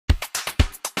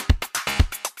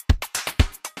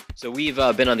So we've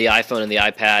been on the iPhone and the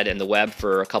iPad and the web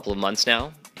for a couple of months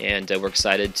now, and we're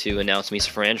excited to announce Miso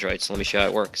for Android. So let me show you how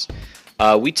it works.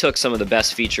 We took some of the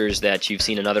best features that you've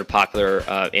seen in other popular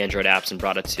Android apps and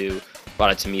brought it to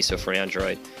Miso for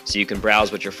Android. So you can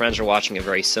browse what your friends are watching, a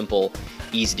very simple,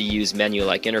 easy-to-use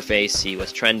menu-like interface, see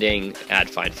what's trending,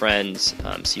 add find friends,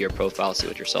 see your profile, see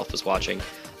what yourself is watching.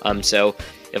 So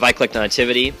if I clicked on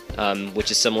Activity,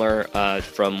 which is similar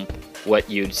from what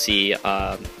you'd see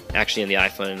actually on the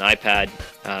iPhone and iPad,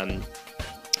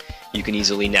 you can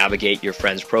easily navigate your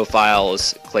friends'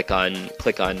 profiles, click on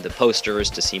the posters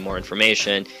to see more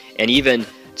information, and even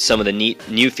some of the neat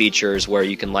new features where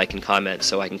you can like and comment.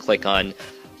 So I can click on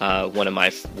what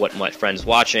my friend's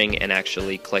watching and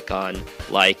actually click on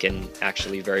like, and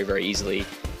actually very easily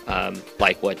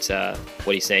like what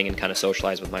he's saying and kind of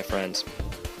socialize with my friends.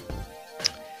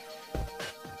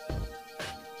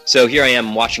 So here I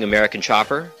am watching American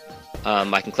Chopper.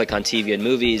 I can click on TV and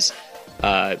movies.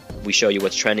 We show you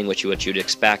what's trending, what you'd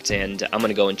expect, and I'm going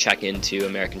to go and check into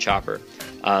American Chopper.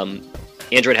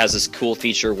 Android has this cool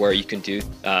feature where you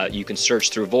can search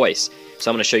through voice. So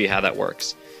I'm going to show you how that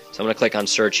works. So I'm going to click on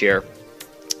search here,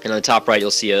 and on the top right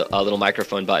you'll see a little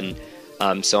microphone button.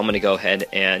 So I'm going to go ahead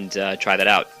and try that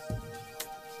out.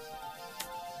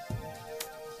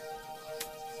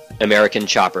 American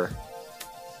Chopper.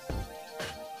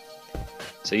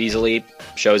 So easily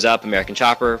shows up American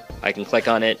Chopper. I can click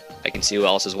on it. I can see who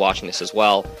else is watching this as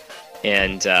well,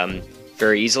 and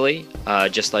very easily,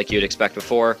 just like you'd expect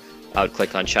before, I would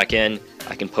click on check in.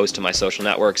 I can post to my social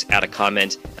networks, add a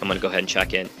comment. I'm going to go ahead and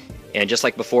check in, and just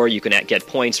like before, you can get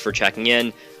points for checking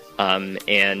in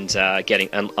and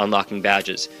unlocking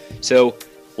badges. So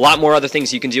a lot more other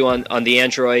things you can do on the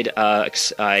Android.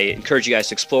 I encourage you guys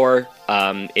to explore.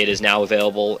 It is now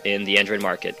available in the Android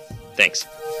market. Thanks.